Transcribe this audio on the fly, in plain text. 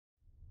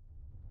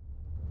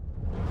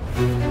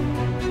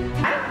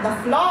The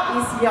floor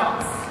is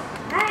yours.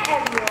 Hi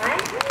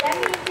everyone, let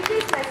me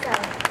introduce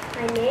myself.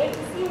 My name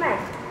is Iman.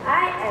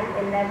 I am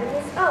 11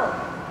 years old.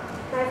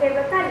 My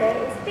favorite color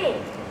is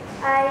pink.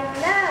 I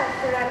love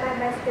to ride my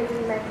bicycle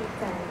in my free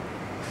time.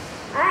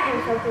 I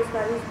am from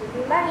Public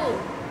School Bani.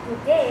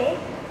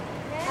 Today,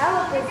 I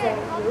will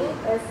present you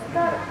a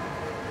story.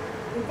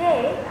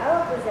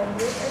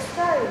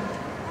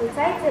 The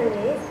title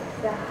is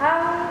The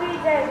Hungry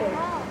Dragon.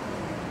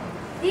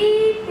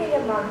 Deep in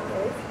the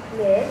mountains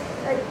lives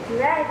a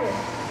dragon.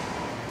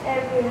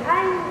 Every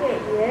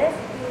 100 years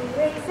he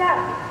wakes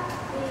up.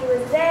 He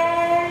was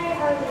very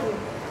hungry.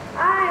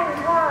 I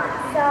want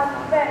some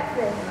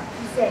breakfast,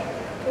 he said.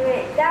 He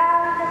went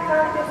down the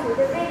mountain to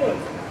the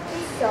village. He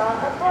saw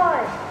a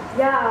boy.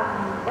 Yum,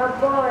 a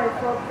boy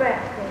for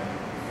breakfast.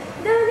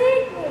 Don't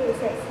eat me,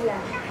 said Siam.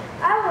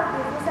 I will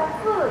give you some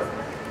food.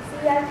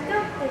 Siam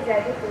took the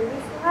dragon to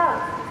his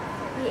house.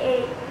 He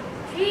ate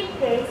 3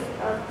 plates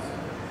of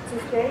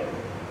chicken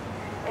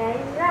and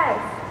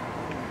rice.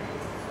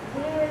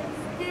 He was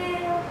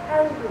still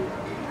hungry.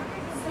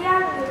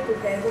 Siam gave the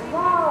dragon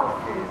more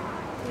food.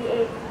 He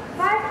ate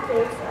 5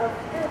 plates of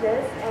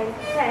noodles and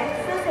 10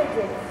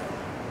 sausages.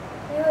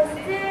 He was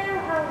still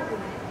hungry.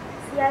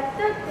 Siam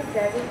took the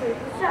dragon to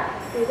the shop,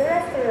 to the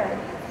restaurant.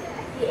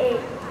 He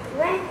ate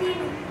 20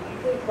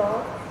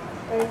 meatballs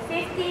and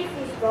 50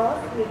 fish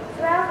balls with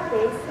 12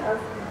 plates of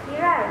sticky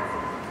rice.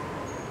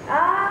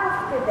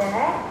 After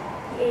that,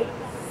 he ate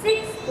 6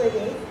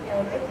 puddings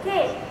and a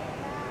cake.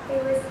 He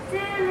was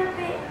still a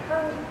bit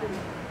hungry.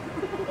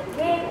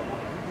 He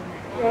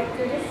went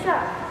to the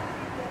shop.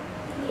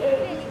 He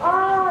ate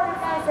all the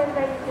fruits and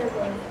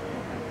vegetables.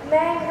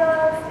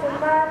 Mangoes,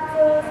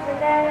 tomatoes,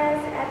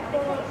 bananas,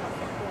 apples,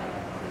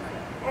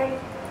 and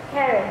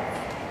carrots.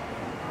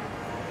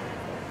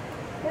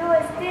 He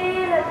was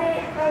still a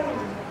bit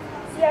hungry.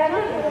 Siam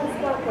looked in his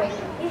pocket.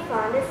 He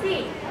found a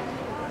seed.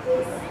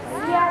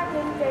 Siam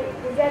gave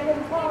the dragon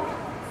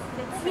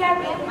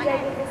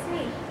the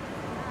sweet.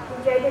 The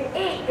dragon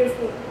ate the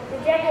sweet. The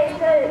dragon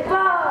exploded.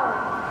 Boom!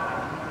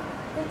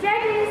 The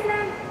dragon is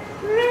now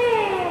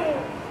red.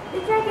 The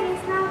dragon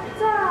is now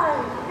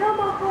gone. No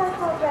more corn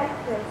for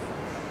breakfast.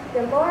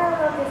 The moral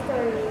of the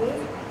story is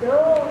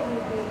don't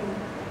eat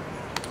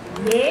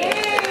me.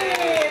 Yay!